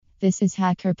This is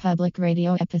Hacker Public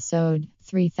Radio episode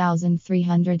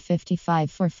 3355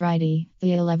 for Friday,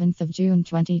 the 11th of June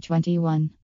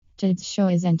 2021. Today's show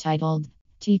is entitled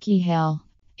Tiki Hell.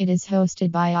 It is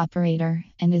hosted by Operator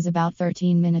and is about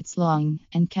 13 minutes long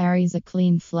and carries a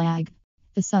clean flag.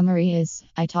 The summary is,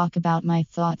 I talk about my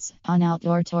thoughts on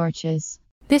outdoor torches.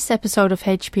 This episode of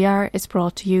HPR is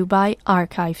brought to you by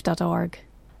archive.org.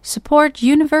 Support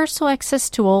universal access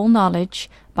to all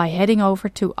knowledge by heading over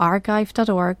to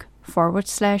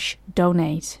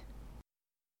archive.org/donate.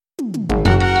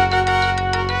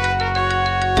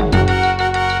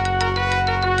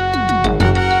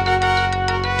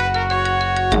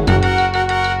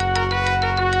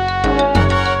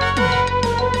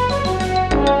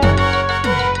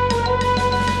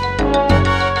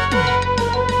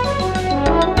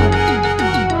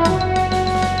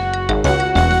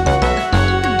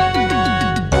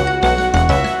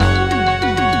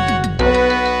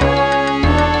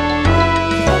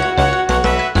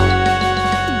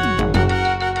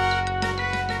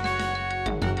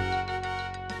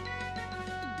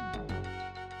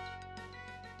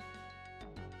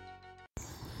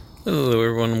 Hello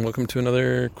everyone, and welcome to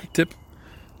another quick tip.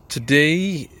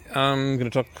 Today I'm going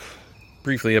to talk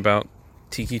briefly about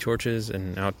tiki torches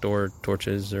and outdoor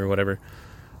torches or whatever.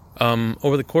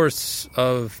 Over the course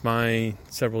of my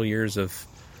several years of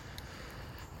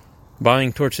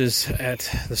buying torches at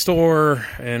the store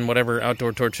and whatever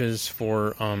outdoor torches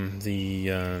for the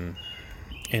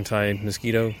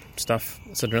anti-mosquito stuff,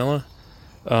 citronella,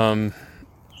 I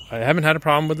haven't had a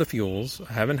problem with the fuels.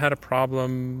 I haven't had a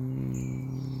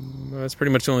problem. That's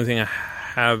pretty much the only thing I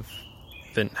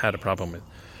haven't had a problem with.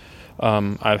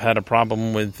 I've had a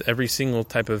problem with every single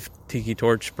type of tiki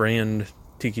torch brand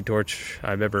tiki torch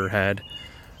I've ever had.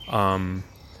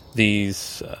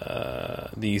 These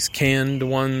canned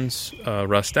ones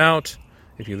rust out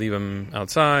if you leave them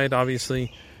outside.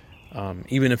 Obviously,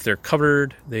 even if they're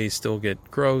covered, they still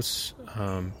get gross.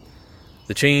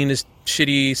 The chain is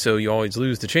shitty, so you always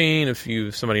lose the chain if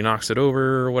somebody knocks it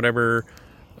over or whatever.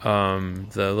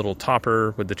 The little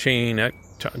topper with the chain, I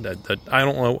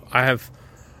don't know.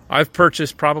 I've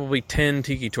purchased probably 10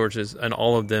 tiki torches, and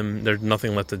all of them, there's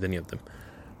nothing left of any of them.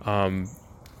 I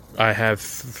have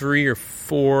 3 or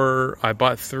 4. I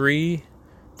bought 3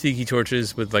 tiki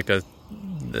torches with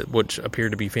which appear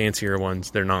to be fancier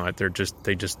ones. They're not.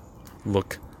 They just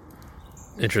look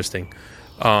interesting.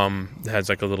 It has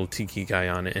like a little tiki guy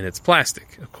on it, and it's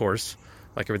plastic, of course,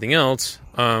 like everything else.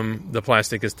 The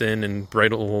plastic is thin and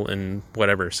brittle and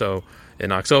whatever, so it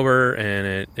knocks over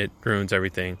and it ruins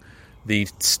everything. The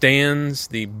stands,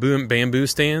 the bamboo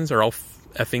stands, are all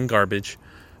effing garbage.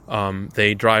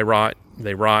 They dry rot,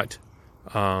 they rot.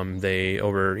 They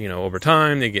over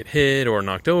time they get hit or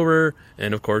knocked over,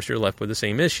 and of course you're left with the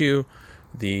same issue.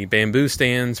 The bamboo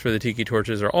stands for the tiki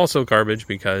torches are also garbage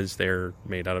because they're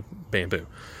made out of bamboo.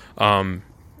 I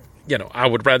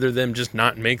would rather them just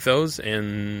not make those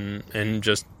and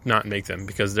just not make them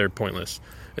because they're pointless.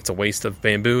 It's a waste of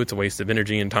bamboo. It's a waste of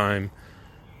energy and time.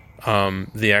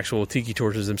 The actual tiki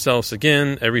torches themselves,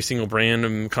 again, every single brand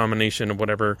and combination of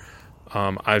whatever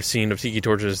I've seen of tiki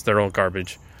torches, they're all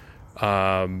garbage.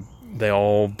 They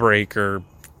all break or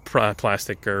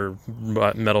plastic or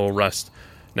metal rust.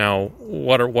 Now,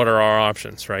 what are our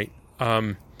options, right?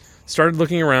 Started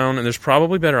looking around, and there's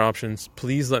probably better options.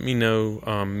 Please let me know.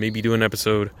 Maybe do an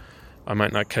episode. I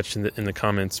might not catch in the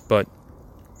comments, but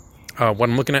what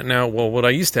I'm looking at now, well, what I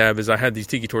used to have is I had these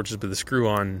tiki torches with a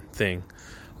screw-on thing.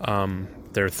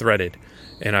 They're threaded,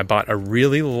 and I bought a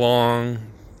really long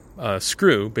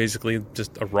screw, basically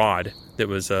just a rod that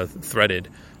was threaded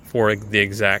for the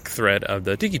exact thread of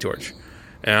the tiki torch.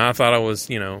 And I thought I was,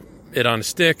 it on a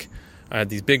stick. I had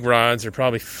these big rods. They're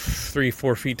probably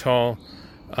 3-4 feet tall.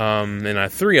 And I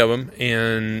had 3 of them.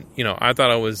 And, I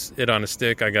thought I was it on a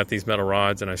stick. I got these metal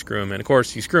rods and I screw them in. Of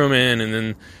course, you screw them in and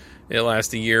then it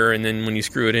lasts a year. And then when you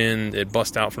screw it in, it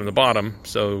busts out from the bottom.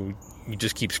 So you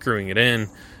just keep screwing it in.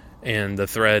 And the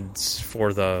threads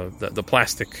for the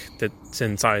plastic that's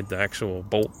inside the actual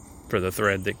bolt for the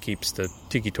thread that keeps the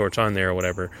tiki torch on there or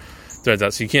whatever threads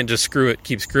out. So you can't just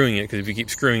keep screwing it, because if you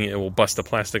keep screwing it, it will bust the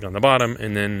plastic on the bottom,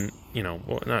 and then,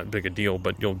 not big a deal,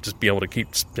 but you'll just be able to keep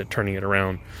turning it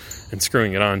around and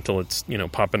screwing it on until it's,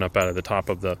 popping up out of the top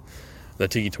of the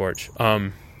tiki torch.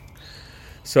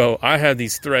 So I had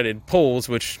these threaded poles,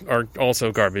 which are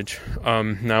also garbage.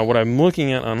 Now what I'm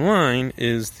looking at online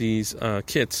is these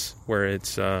kits where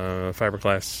it's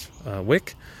fiberglass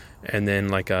wick, and then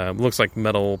looks like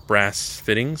metal brass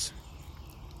fittings.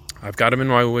 I've got them in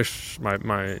my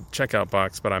checkout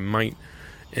box, but I might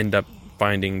end up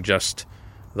finding just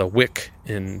wick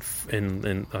in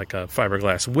like a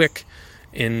fiberglass wick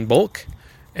in bulk,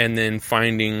 and then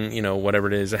finding, whatever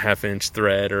it is, a 1/2-inch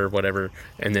thread or whatever,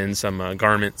 and then some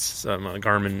garments, some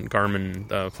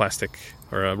Garmin plastic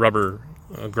or a rubber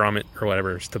grommet or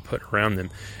whatever to put around them,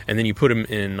 and then you put them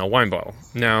in a wine bottle.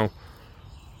 Now,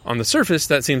 on the surface,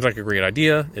 that seems like a great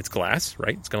idea. It's glass,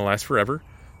 right? It's going to last forever.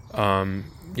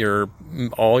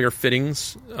 All your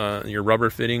fittings, your rubber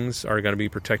fittings, are going to be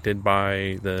protected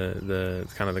by the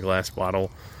kind of the glass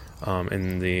bottle,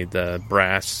 and the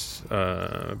brass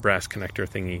connector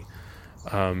thingy,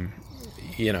 and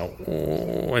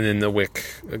then the wick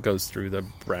goes through the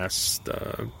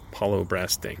hollow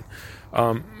brass thing.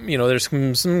 There's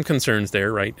some concerns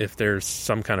there, right? If there's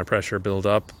some kind of pressure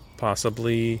buildup,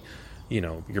 possibly,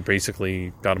 you're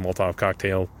basically got a Molotov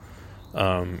cocktail.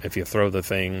 If you throw the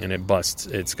thing and it busts,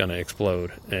 it's going to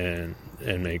explode and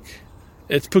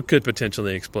could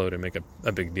potentially explode and make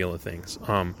a big deal of things.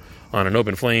 On an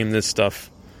open flame, this stuff,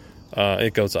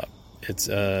 it goes up. It's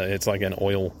like an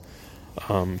oil.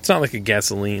 It's not like a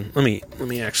gasoline. Let me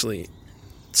actually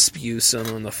spew some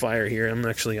on the fire here. I'm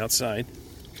actually outside.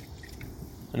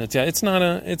 And it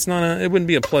wouldn't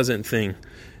be a pleasant thing.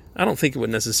 I don't think it would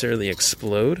necessarily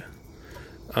explode.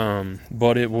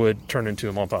 But it would turn into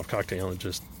a Molotov cocktail, and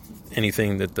just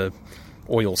anything that the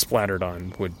oil splattered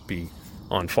on would be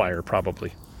on fire,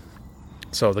 probably.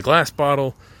 So the glass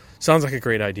bottle sounds like a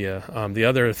great idea. The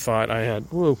other thought I had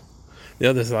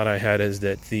is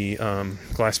that the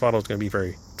glass bottle is going to be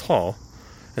very tall,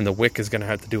 and the wick is going to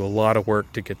have to do a lot of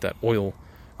work to get that oil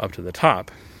up to the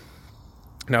top.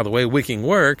 Now, the way wicking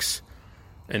works,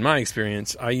 in my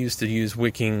experience, I used to use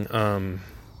wicking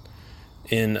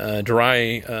in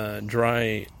dry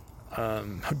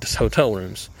hotel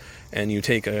rooms, and you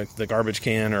take the garbage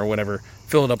can or whatever,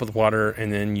 fill it up with water,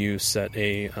 and then you set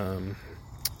a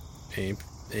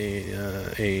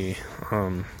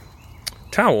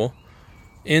towel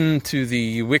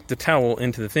you wick the towel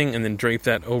into the thing, and then drape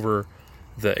that over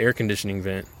the air conditioning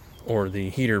vent or the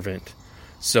heater vent.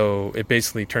 So it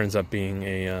basically turns up being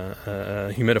a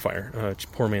humidifier, a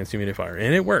poor man's humidifier,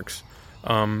 and it works.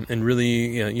 In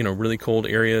really, really cold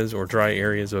areas or dry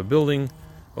areas of a building.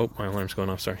 Oh, my alarm's going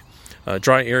off. Sorry.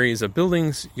 Dry areas of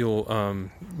buildings, you'll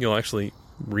actually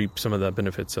reap some of the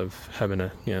benefits of having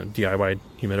a DIY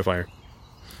humidifier.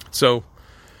 So,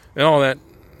 and all that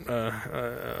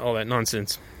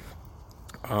nonsense.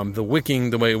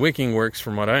 The way wicking works,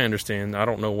 from what I understand, I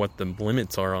don't know what the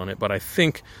limits are on it, but I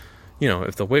think,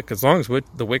 if the wick, as long as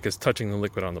the wick is touching the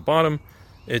liquid on the bottom,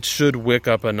 it should wick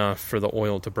up enough for the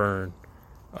oil to burn.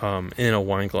 In a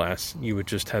wine glass, you would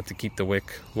just have to keep the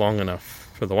wick long enough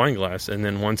for the wine glass, and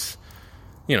then once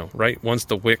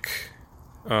the wick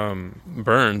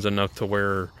burns enough to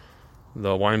where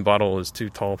the wine bottle is too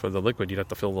tall for the liquid, you'd have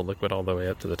to fill the liquid all the way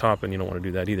up to the top, and you don't want to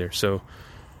do that either. So,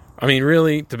 I mean,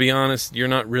 really, to be honest, you're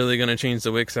not really going to change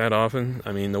the wicks that often.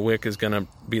 I mean, the wick is going to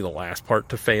be the last part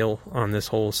to fail on this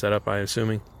whole setup, I'm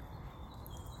assuming.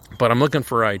 But I'm looking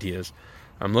for ideas.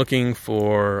 I'm looking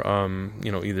for,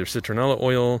 either citronella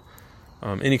oil,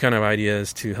 any kind of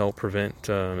ideas to help prevent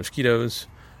mosquitoes.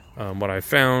 What I've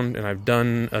found, and I've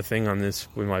done a thing on this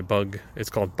with my bug, it's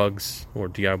called Bugs, or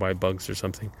DIY Bugs or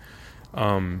something.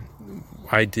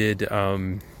 I did,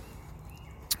 it's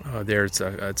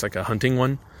like a hunting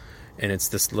one, and it's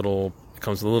this it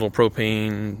comes with a little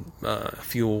propane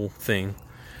fuel thing,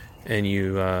 and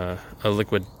a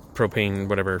liquid propane,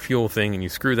 whatever, fuel thing, and you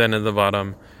screw that into the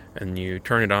bottom, and you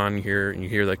turn it on here, and you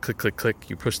hear that click, click, click.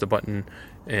 You push the button,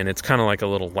 and it's kind of like a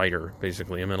little lighter,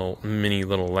 basically, a mini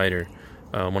little lighter,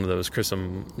 one of those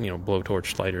Chrism,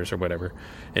 blowtorch lighters or whatever.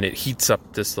 And it heats up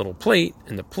this little plate,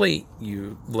 and the plate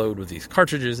you load with these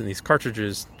cartridges, and these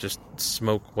cartridges just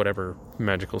smoke whatever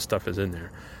magical stuff is in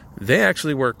there. They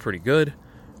actually work pretty good.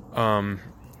 And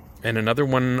another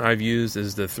one I've used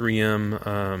is the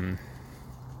 3M.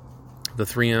 The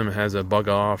 3M has a bug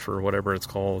off, or whatever it's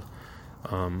called.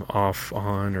 Off,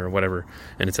 on, or whatever,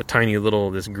 and it's a tiny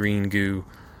little, this green goo.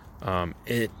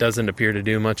 It doesn't appear to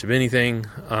do much of anything.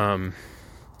 I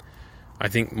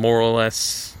think more or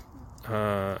less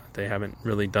they haven't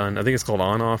really done, I think it's called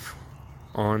on,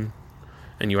 and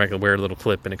you actually wear a little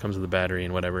clip, and it comes with a battery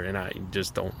and whatever, and I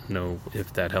just don't know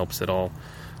if that helps at all.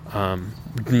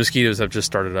 Mosquitoes have just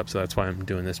started up, so that's why I'm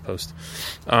doing this post.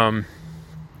 So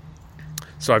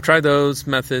I've tried those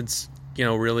methods.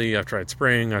 Really, I've tried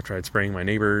spraying my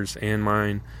neighbors and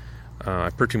mine.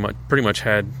 I've pretty much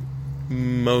had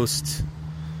most,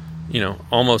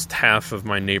 almost half of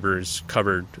my neighbors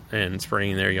covered and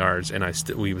spraying their yards, and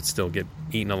we would still get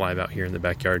eaten alive out here in the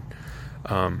backyard.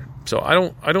 So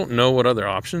I don't know what other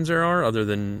options there are other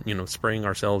than, spraying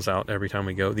ourselves out every time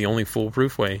we go. The only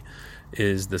foolproof way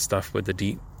is the stuff with the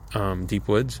deep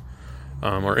woods,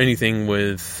 or anything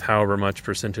with however much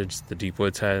percentage the deep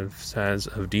woods has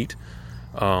of DEET.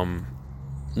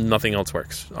 Nothing else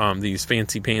works. These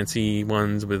fancy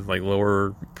ones with like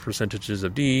lower percentages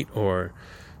of DEET or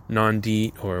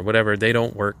non-DEET or whatever, they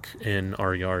don't work in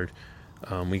our yard.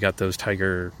 We got those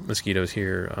tiger mosquitoes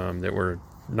here that were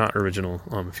not original.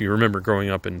 If you remember growing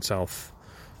up in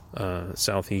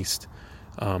southeast,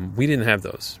 we didn't have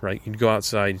those, right? You'd go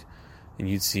outside and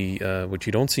you'd see what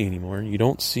you don't see anymore. You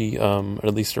don't see,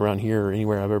 at least around here or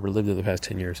anywhere I've ever lived in the past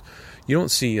 10 years, you don't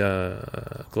see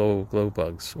glow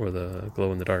bugs or the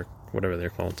glow in the dark, whatever they're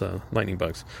called, lightning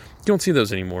bugs. You don't see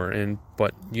those anymore.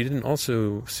 But you didn't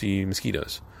also see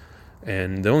mosquitoes.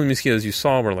 And the only mosquitoes you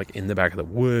saw were like in the back of the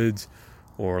woods,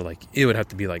 or like it would have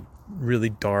to be like really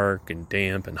dark and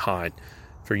damp and hot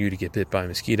for you to get bit by a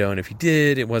mosquito. And if you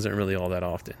did, it wasn't really all that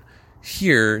often.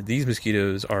 Here, these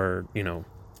mosquitoes are,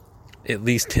 at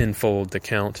least 10-fold the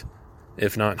count,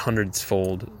 if not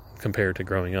hundreds-fold compared to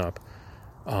growing up.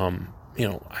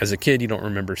 As a kid, you don't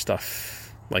remember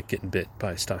stuff like getting bit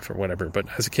by stuff or whatever. But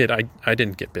as a kid, I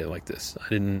didn't get bit like this. I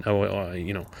didn't,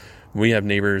 we have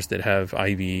neighbors that have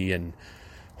ivy and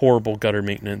horrible gutter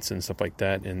maintenance and stuff like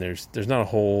that. And there's not a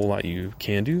whole lot you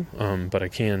can do. But I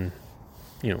can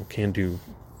do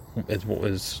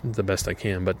as the best I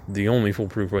can. But the only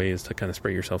foolproof way is to kind of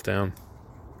spray yourself down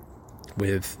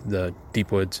with the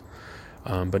deep woods.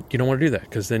 But you don't want to do that,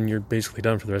 because then you're basically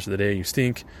done for the rest of the day. You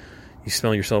stink, you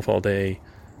smell yourself all day,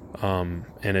 and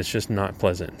it's just not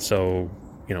pleasant. So,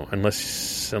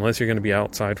 unless you're going to be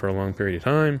outside for a long period of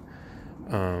time,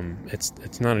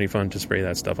 it's not any fun to spray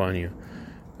that stuff on you.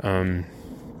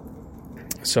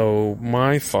 So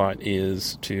my thought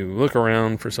is to look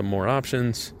around for some more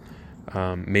options.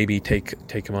 Maybe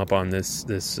take them up on this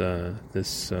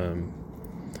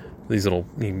these little,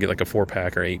 you can get like a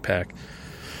 4-pack or 8-pack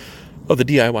of the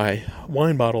DIY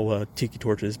wine bottle Tiki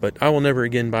torches. But I will never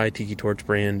again buy Tiki Torch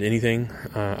brand anything.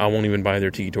 I won't even buy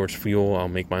their Tiki Torch fuel. I'll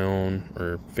make my own,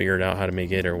 or figure it out how to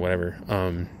make it or whatever.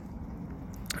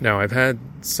 Now I've had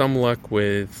some luck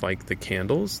with like the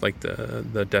candles, like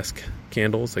the desk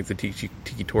candles, like the Tiki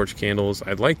Torch candles.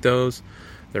 I like those.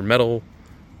 They're metal.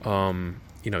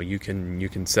 You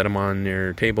can set them on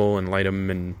your table and light them,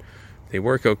 and they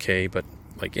work okay. But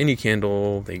like any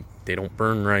candle, they don't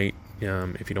burn right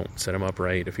if you don't set them up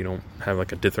right, if you don't have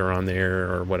like a dither on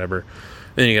there or whatever.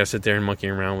 Then you gotta sit there and monkey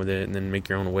around with it and then make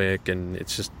your own wick, and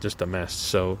it's just a mess.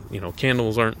 So,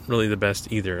 candles aren't really the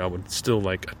best either. I would still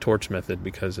like a torch method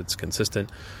because it's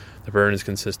consistent. The burn is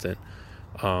consistent.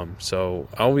 So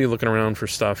I'll be looking around for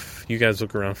stuff. You guys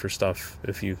look around for stuff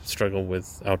if you struggle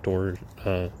with outdoor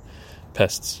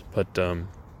pests. But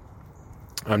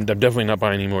I'm definitely not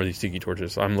buying any more of these Tiki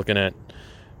torches. I'm looking at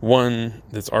one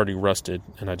that's already rusted,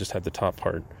 and I just have the top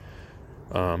part.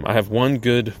 I have one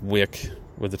good wick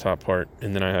with the top part,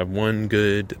 and then I have one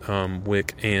good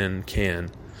wick and can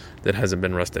that hasn't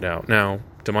been rusted out. Now,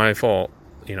 to my fault,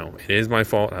 it is my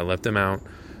fault. I left them out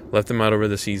over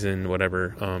the season,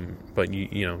 whatever. But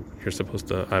you're supposed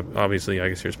to. Obviously, I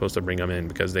guess you're supposed to bring them in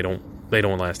because they don't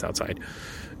last outside.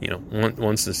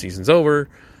 Once the season's over,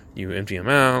 you empty them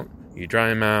out, you dry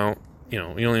them out. You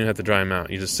don't even have to dry them out.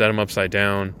 You just set them upside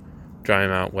down, dry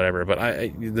them out, whatever. But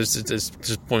this is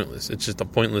just pointless. It's just a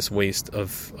pointless waste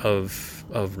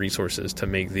of resources to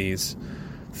make these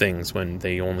things when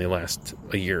they only last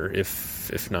a year,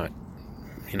 if not,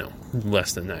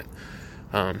 less than that.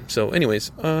 So anyways,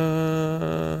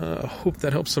 hope that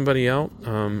helps somebody out.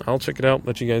 I'll check it out,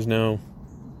 let you guys know,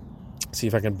 see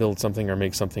if I can build something or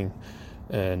make something,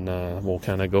 and we'll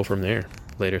kind of go from there.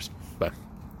 Laters. Bye.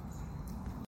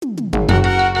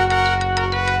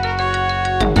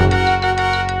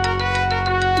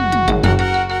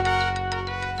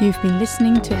 You've been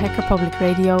listening to Hacker Public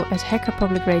Radio at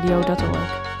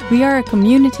hackerpublicradio.org. We are a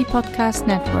community podcast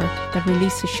network that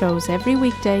releases shows every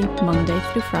weekday, Monday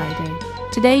through Friday.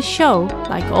 Today's show,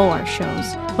 like all our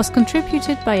shows, was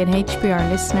contributed by an HPR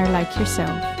listener like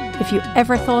yourself. If you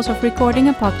ever thought of recording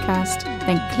a podcast,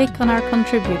 then click on our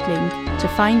contribute link to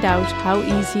find out how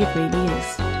easy it really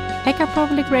is. Hacker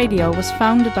Public Radio was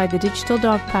founded by the Digital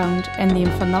Dog Pound and the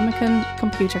Infonomicon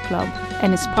Computer Club,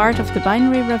 and is part of the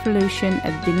binary revolution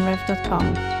at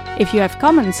binrev.com. If you have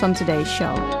comments on today's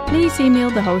show, please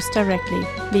email the host directly,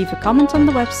 leave a comment on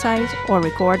the website, or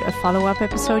record a follow-up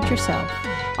episode yourself.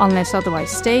 Unless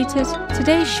otherwise stated,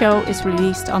 today's show is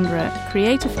released under a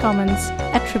Creative Commons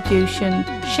Attribution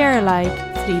Share Alike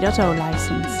 3.0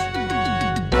 license.